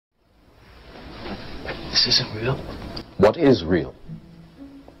This isn't real. What is real?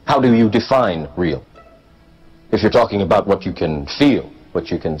 How do you define real? If you're talking about what you can feel, what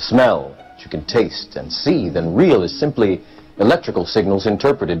you can smell, what you can taste and see, then real is simply electrical signals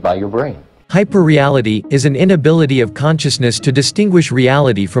interpreted by your brain. Hyperreality is an inability of consciousness to distinguish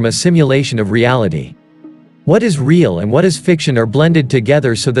reality from a simulation of reality. What is real and what is fiction are blended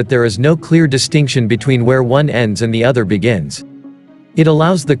together so that there is no clear distinction between where one ends and the other begins. It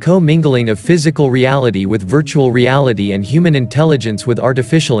allows the co-mingling of physical reality with virtual reality and human intelligence with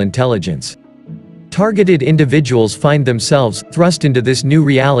artificial intelligence. Targeted individuals find themselves thrust into this new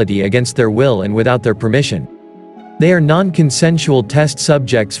reality against their will and without their permission. They are non-consensual test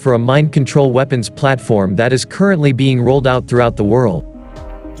subjects for a mind control weapons platform that is currently being rolled out throughout the world.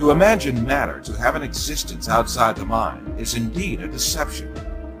 To imagine matter to have an existence outside the mind is indeed a deception.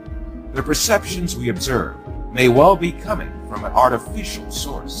 The perceptions we observe may well be coming from an artificial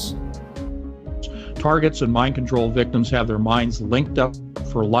source. Targets and mind control victims have their minds linked up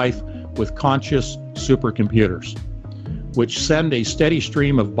for life with conscious supercomputers, which send a steady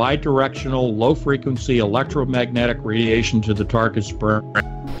stream of bidirectional, low-frequency electromagnetic radiation to the target's brain.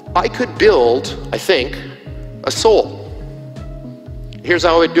 I could build, I think, a soul. Here's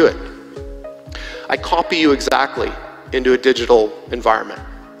how I do it. I copy you exactly into a digital environment.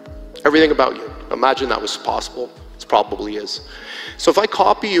 Everything about you. Imagine that was possible. It probably is. So if I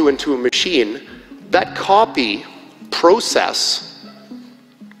copy you into a machine, that copy process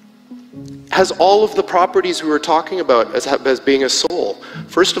has all of the properties we were talking about as being a soul.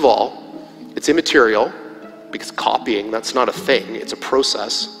 First of all, it's immaterial, because copying, that's not a thing, it's a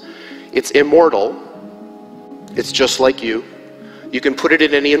process. It's immortal. It's just like you. You can put it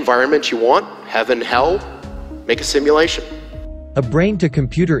in any environment you want, heaven, hell, make a simulation. A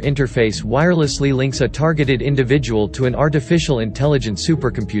brain-to-computer interface wirelessly links a targeted individual to an artificial intelligence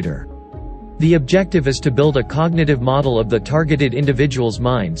supercomputer. The objective is to build a cognitive model of the targeted individual's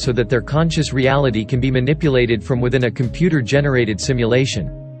mind so that their conscious reality can be manipulated from within a computer-generated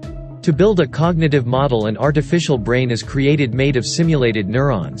simulation. To build a cognitive model, an artificial brain is created made of simulated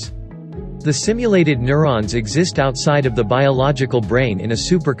neurons. The simulated neurons exist outside of the biological brain in a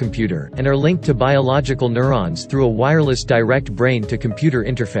supercomputer, and are linked to biological neurons through a wireless direct brain-to-computer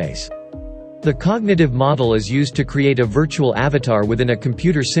interface. The cognitive model is used to create a virtual avatar within a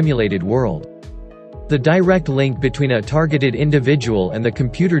computer-simulated world. The direct link between a targeted individual and the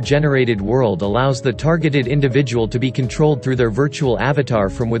computer-generated world allows the targeted individual to be controlled through their virtual avatar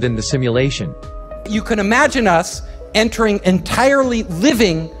from within the simulation. You can imagine us entering entirely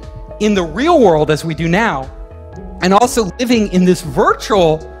living in the real world as we do now, and also living in this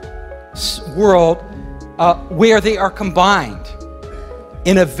virtual world where they are combined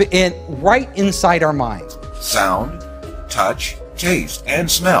right inside our minds. Sound, touch, taste,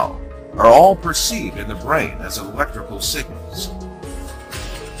 and smell are all perceived in the brain as electrical signals.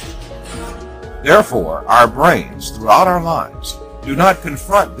 Therefore, our brains throughout our lives do not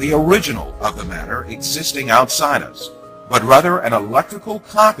confront the original of the matter existing outside us, but rather an electrical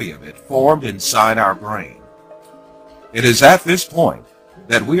copy of it formed inside our brain. It is at this point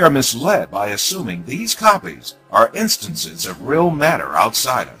that we are misled by assuming these copies are instances of real matter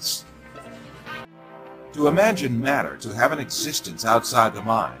outside us. To imagine matter to have an existence outside the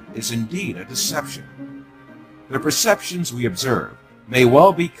mind is indeed a deception. The perceptions we observe may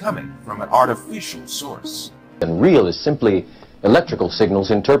well be coming from an artificial source. And real is simply electrical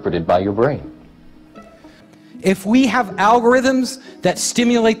signals interpreted by your brain. If we have algorithms that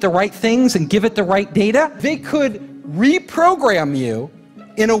stimulate the right things and give it the right data, they could reprogram you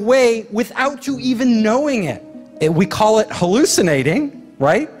in a way without you even knowing it. We call it hallucinating,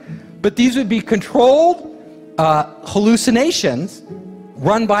 right? But these would be controlled hallucinations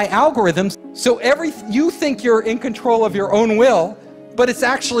run by algorithms. So you think you're in control of your own will, but it's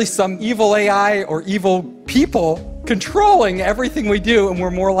actually some evil AI or evil people controlling everything we do, and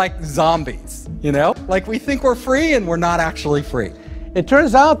we're more like zombies, you know? Like we think we're free and we're not actually free. It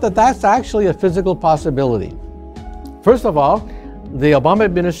turns out that that's actually a physical possibility. First of all, the Obama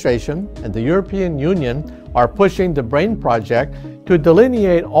administration and the European Union are pushing the BRAIN project to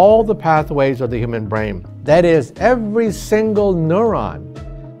delineate all the pathways of the human brain. That is, every single neuron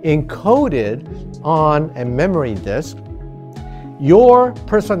encoded on a memory disk, your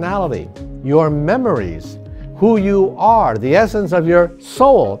personality, your memories, who you are, the essence of your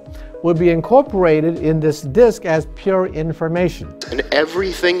soul, will be incorporated in this disk as pure information. And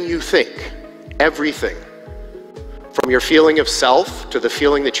everything you think, everything, from your feeling of self to the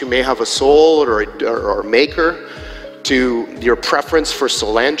feeling that you may have a soul or a maker, to your preference for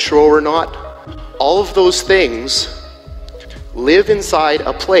cilantro or not, all of those things live inside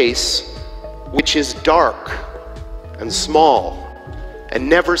a place which is dark and small and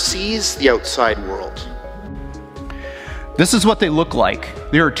never sees the outside world. This is what they look like.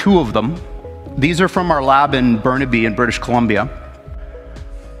 There are two of them. These are from our lab in Burnaby in British Columbia.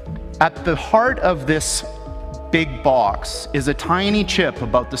 At the heart of this big box is a tiny chip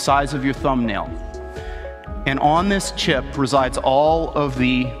about the size of your thumbnail. And on this chip resides all of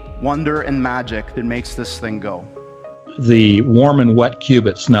the wonder and magic that makes this thing go. The warm and wet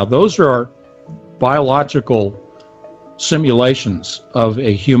qubits. Now, those are biological simulations of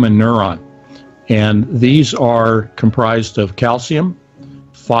a human neuron. And these are comprised of calcium,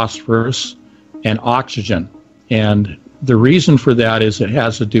 phosphorus, and oxygen. And the reason for that is it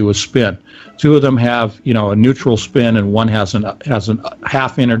has to do with spin. Two of them have, a neutral spin, and one has a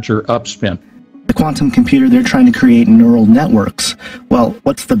half integer up spin. The quantum computer, they're trying to create neural networks. Well,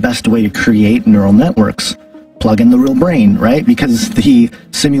 what's the best way to create neural networks? Plug in the real brain, right? Because the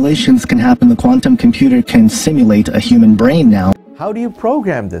simulations can happen. The quantum computer can simulate a human brain now. How do you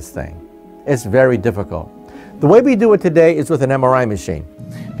program this thing? It's very difficult. The way we do it today is with an MRI machine.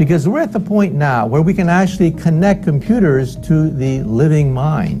 Because we're at the point now where we can actually connect computers to the living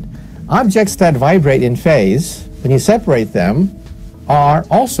mind. Objects that vibrate in phase, when you separate them, are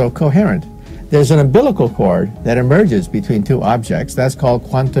also coherent. There's an umbilical cord that emerges between two objects. That's called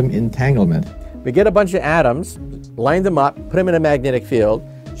quantum entanglement. We get a bunch of atoms, line them up, put them in a magnetic field,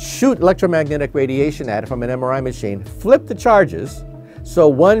 shoot electromagnetic radiation at it from an MRI machine, flip the charges, so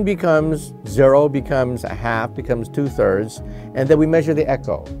 1 becomes 0, becomes a half, becomes 2/3, and then we measure the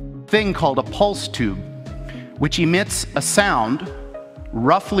echo. Thing called a pulse tube, which emits a sound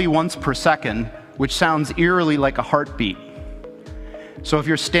roughly once per second, which sounds eerily like a heartbeat. So if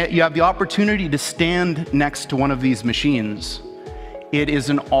you have the opportunity to stand next to one of these machines, it is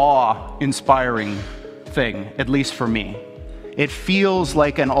an awe-inspiring thing, at least for me. It feels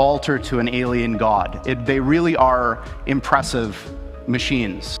like an altar to an alien god. They really are impressive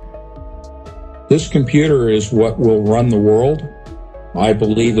machines. This computer is what will run the world. I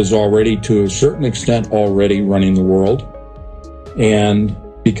believe is already, to a certain extent, already running the world. And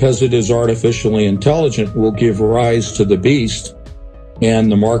because it is artificially intelligent, will give rise to the beast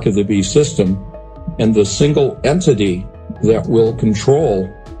and the mark of the beast system, and the single entity that will control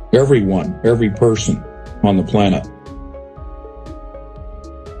everyone, every person on the planet.